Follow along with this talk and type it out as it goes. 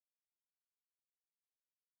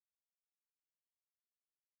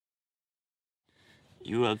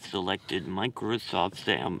You have selected Microsoft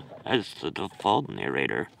Sam as the default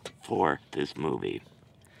narrator for this movie.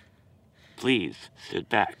 Please sit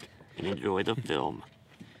back and enjoy the film.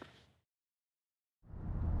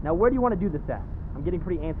 Now, where do you want to do this at? I'm getting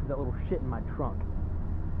pretty antsy with that little shit in my trunk.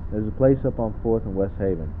 There's a place up on 4th and West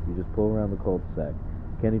Haven. You just pull around the cul-de-sac.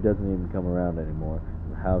 Kenny doesn't even come around anymore,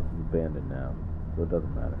 and the house is abandoned now, so it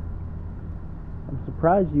doesn't matter. I'm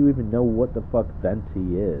surprised you even know what the fuck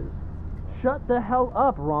Venti is. Shut the hell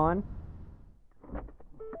up, Ron.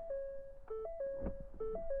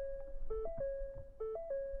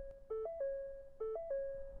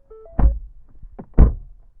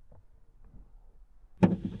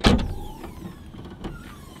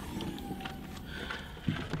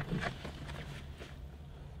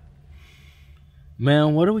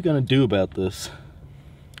 Man, what are we gonna do about this?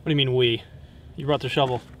 What do you mean we? You brought the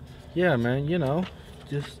shovel. Yeah, man, you know,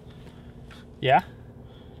 just... Yeah?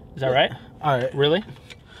 Is that right? Alright. Really?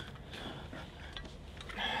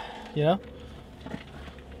 You know?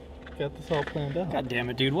 Got this all planned out. God damn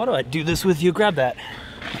it, dude. Why do I do this with you? Grab that.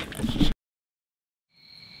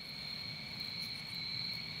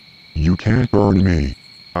 You can't burn me.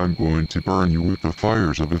 I'm going to burn you with the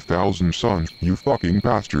fires of 1,000 suns, you fucking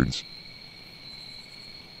bastards.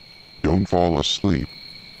 Don't fall asleep.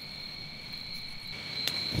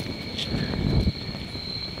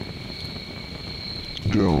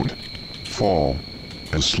 Don't fall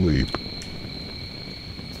asleep.